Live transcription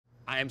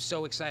I am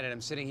so excited. I'm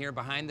sitting here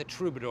behind the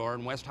Troubadour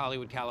in West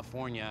Hollywood,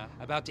 California,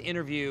 about to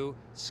interview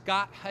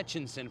Scott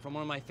Hutchison from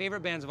one of my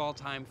favorite bands of all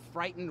time,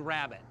 Frightened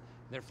Rabbit.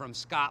 They're from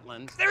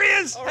Scotland. There he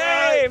is! All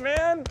Hey, right.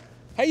 man!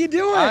 How you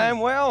doing? I'm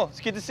well. It's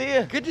good to see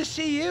you. Good to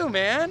see you,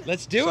 man.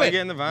 Let's do it. Shall I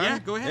get in the van? Yeah,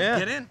 go ahead. Yeah.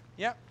 Get in.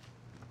 Yep.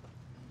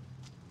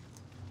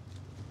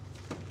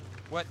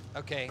 What?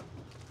 Okay.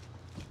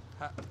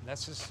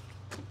 That's just...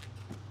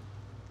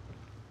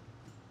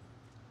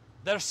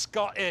 They're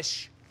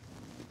Scottish.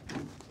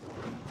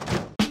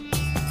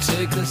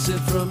 Take a sip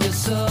from your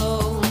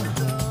soul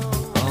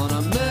on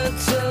a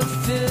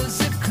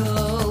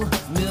metaphysical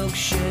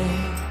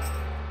milkshake.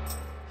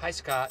 Hi,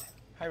 Scott.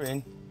 Hi,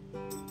 Rainn.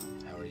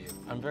 How are you?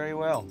 I'm very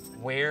well.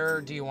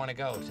 Where do you want to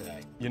go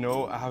today? You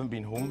know, I haven't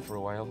been home for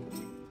a while.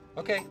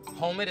 Okay,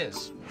 home it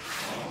is.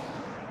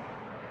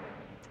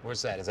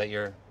 Where's that? Is that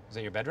your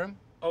bedroom?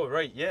 Oh,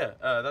 right, yeah.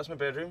 That's my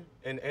bedroom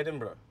in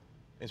Edinburgh.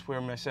 It's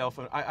where myself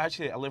and I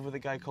live with a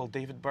guy called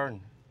David Byrne.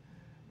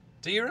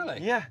 Do you really?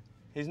 Yeah,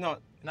 he's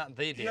not. Not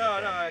the David.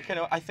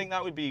 No, I think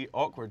that would be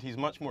awkward. He's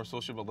much more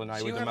sociable than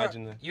I would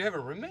imagine. You have a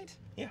roommate?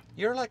 Yeah.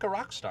 You're like a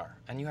rock star,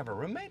 and you have a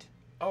roommate?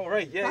 Oh,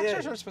 right, yeah, Rock yeah.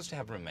 stars aren't supposed to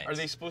have roommates. Are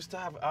they supposed to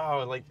have,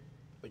 like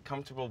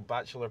comfortable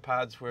bachelor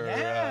pads where,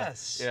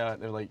 Yes. yeah,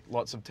 they're like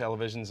lots of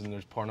televisions and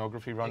there's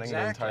pornography running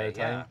Exactly, the entire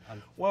time? yeah.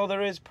 Well,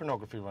 there is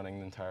pornography running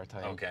the entire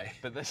time. Okay.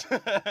 But this...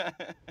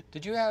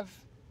 Did you have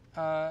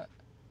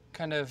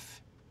kind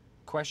of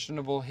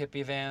questionable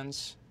hippie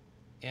vans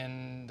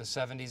in the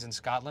 70s in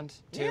Scotland,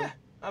 too? Yeah,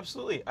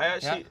 absolutely. I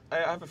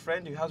have a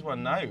friend who has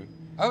one now.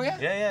 Oh, yeah?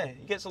 Yeah, yeah.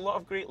 He gets a lot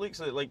of great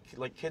looks,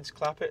 like kids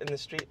clap it in the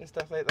street and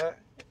stuff like that.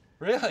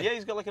 Really? Yeah,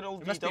 he's got like an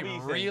old It must VW be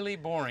thing. really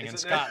boring in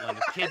Scotland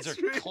if kids are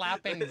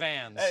clapping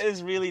vans. It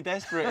is really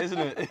desperate, isn't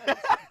it?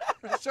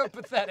 It's so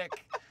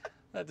pathetic.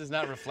 That does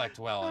not reflect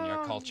well on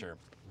your culture.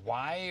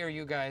 Why are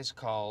you guys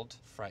called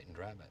Frightened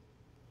Rabbit?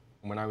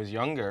 When I was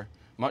younger,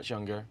 much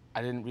younger,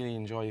 I didn't really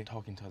enjoy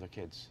talking to other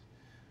kids.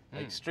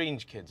 Like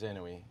strange kids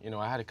anyway. You know,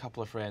 I had a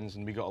couple of friends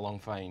and we got along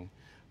fine.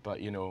 But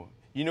you know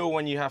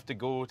when you have to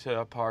go to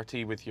a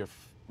party with your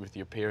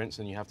parents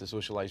and you have to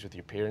socialize with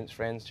your parents'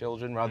 friends'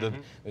 children rather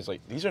than, it's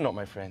like, these are not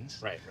my friends.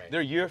 Right, right.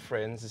 They're your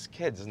friends as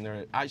kids and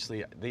they're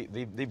actually,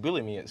 they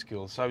bully me at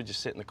school. So I would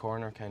just sit in the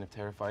corner kind of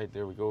terrified.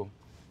 There we go.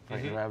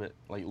 Frightened Rabbit,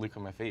 like look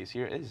on my face.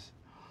 Here it is.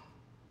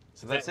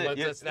 So that's it.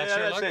 That's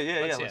your look? It. Yeah,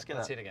 let's let's get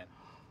Let's see that. it again.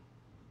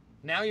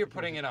 Now you're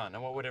putting it on.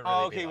 Now what would it really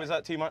Oh, be okay, like? was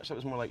that too much? That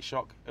was more like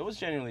shock. It was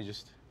genuinely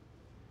just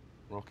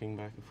rocking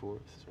back and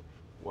forth, sort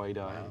of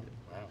wide-eyed.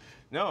 Wow.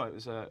 No,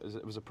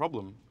 it was a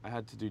problem. I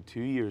had to do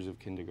 2 years of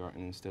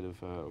kindergarten instead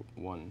of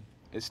 1.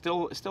 It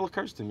still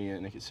occurs to me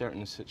in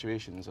certain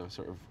situations. I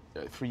sort of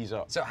freeze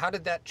up. So how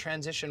did that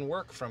transition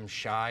work from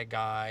shy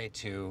guy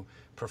to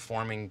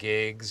performing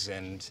gigs,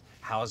 and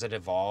how has it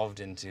evolved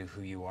into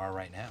who you are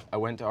right now? I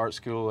went to art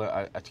school.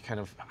 I kind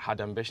of had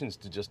ambitions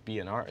to just be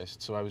an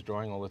artist, so I was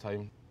drawing all the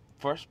time.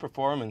 First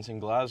performance in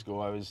Glasgow,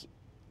 I was,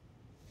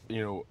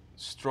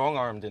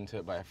 strong-armed into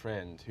it by a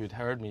friend who'd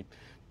heard me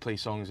play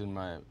songs in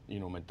my,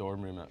 my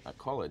dorm room at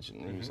college,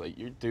 and he was like,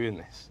 "You're doing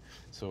this."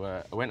 So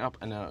I went up,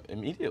 and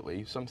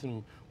immediately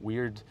something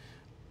weird.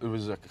 It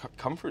was a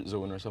comfort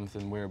zone or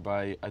something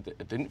whereby I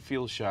didn't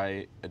feel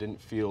shy. I didn't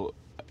feel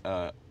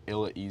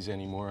ill at ease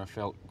anymore. I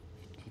felt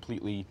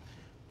completely,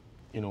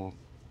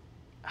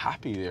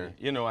 happy there.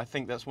 I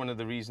think that's one of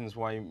the reasons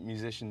why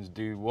musicians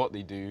do what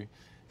they do,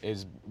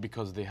 is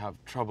because they have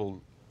trouble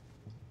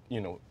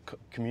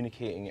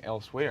communicating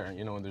elsewhere.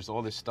 There's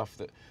all this stuff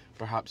that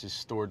perhaps is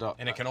stored up.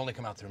 And it can only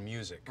come out through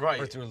music, right?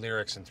 Or through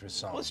lyrics and through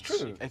songs. Well, it's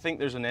true. I think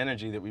there's an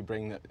energy that we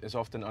bring that is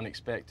often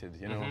unexpected,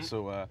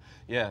 So,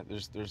 yeah,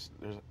 there's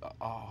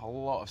a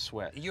lot of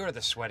sweat. You're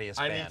the sweatiest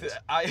band.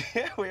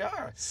 Yeah, we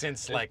are.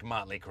 Since, like,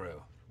 Motley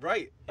Crue.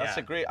 Right. That's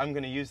Yeah. a great, I'm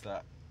going to use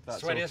that.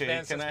 That's Sweatiest okay.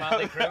 band since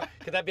Motley Crue?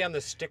 Could that be on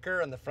the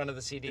sticker on the front of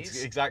the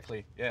CDs?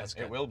 Exactly. Yeah, That's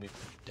good. it will be.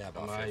 Dab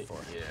off your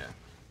forehead. Yeah.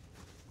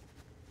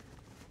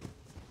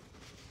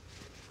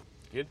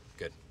 Good?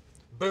 Good.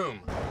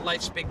 Boom.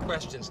 Life's big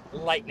questions.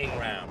 Lightning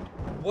round.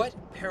 What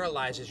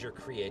paralyzes your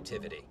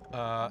creativity?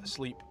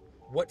 Sleep.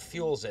 What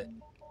fuels it?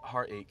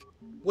 Heartache.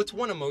 What's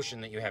one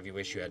emotion that you have you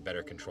wish you had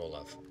better control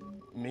of?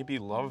 Maybe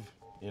love,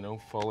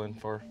 falling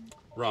for.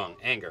 Wrong.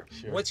 Anger.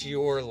 Sure. What's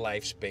your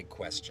life's big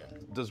question?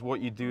 Does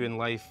what you do in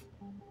life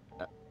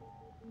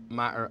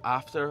matter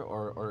after,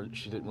 or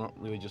should it not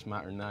really just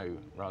matter now,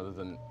 rather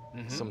than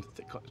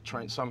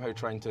somehow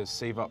trying to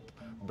save up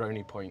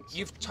brownie points?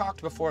 You've talked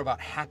before about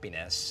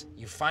happiness.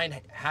 You find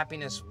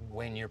happiness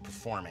when you're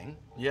performing.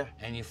 Yeah.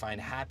 And you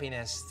find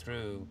happiness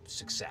through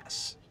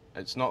success.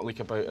 It's not like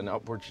about an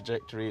upward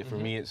trajectory. For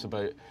me, it's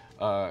about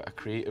a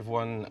creative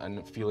one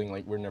and feeling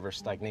like we're never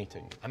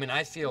stagnating. I mean,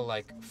 I feel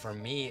like for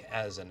me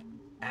as an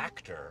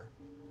actor,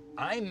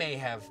 I may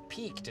have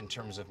peaked in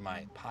terms of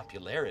my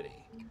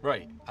popularity.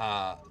 Right.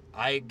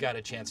 I got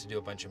a chance to do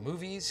a bunch of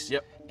movies.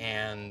 Yep.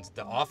 And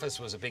The Office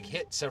was a big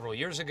hit several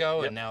years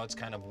ago, and now it's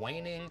kind of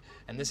waning,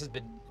 and this has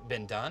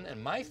been done,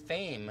 and my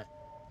fame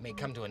may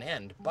come to an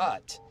end,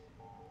 but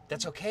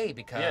that's okay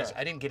because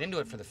I didn't get into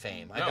it for the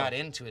fame. I got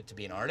into it to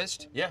be an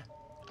artist. Yeah.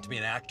 to be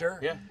an actor,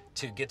 Yeah.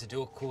 to get to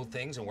do cool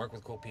things and work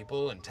with cool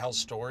people and tell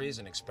stories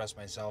and express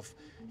myself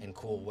in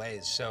cool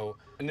ways. So,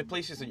 and the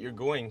places that you're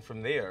going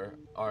from there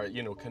are,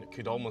 you know,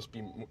 could almost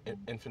be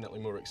infinitely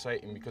more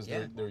exciting because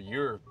they're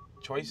your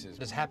choices.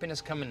 does happiness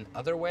come in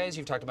other ways?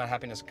 You've talked about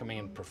happiness coming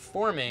in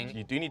performing.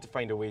 You do need to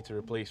find a way to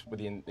replace with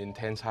the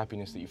intense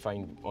happiness that you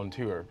find on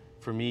tour.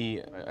 For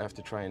me, I have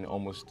to try and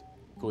almost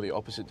go the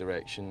opposite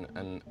direction,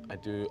 and I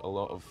do a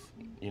lot of,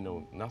 you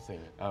know, nothing.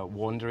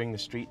 Wandering the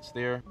streets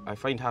there. I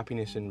find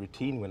happiness in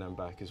routine when I'm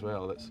back as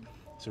well.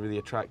 It's a really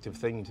attractive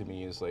thing to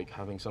me, is like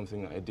having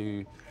something that I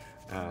do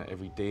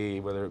every day,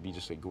 whether it be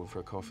just like going for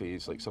a coffee.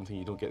 It's like something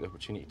you don't get the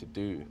opportunity to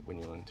do when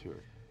you're on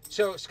tour.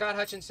 So Scott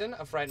Hutchison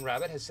of Frightened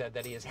Rabbit has said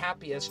that he is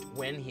happiest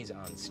when he's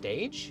on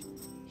stage.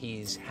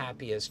 He's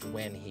happiest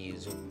when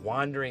he's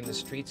wandering the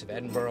streets of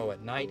Edinburgh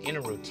at night in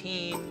a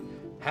routine,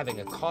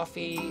 having a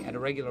coffee at a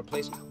regular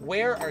place.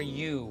 Where are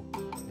you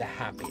the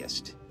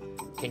happiest?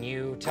 Can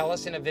you tell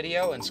us in a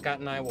video, and Scott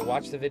and I will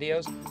watch the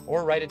videos,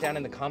 or write it down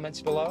in the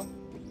comments below?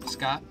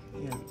 Scott?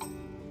 Yeah.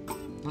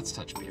 Let's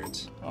touch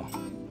beards. Oh,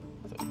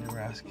 I thought you'd never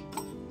ask.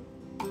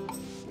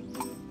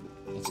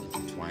 Let's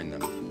intertwine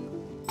them.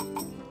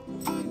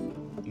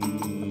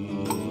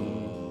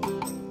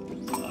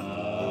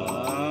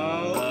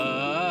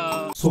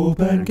 So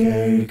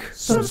pancake,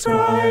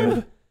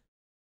 subscribe.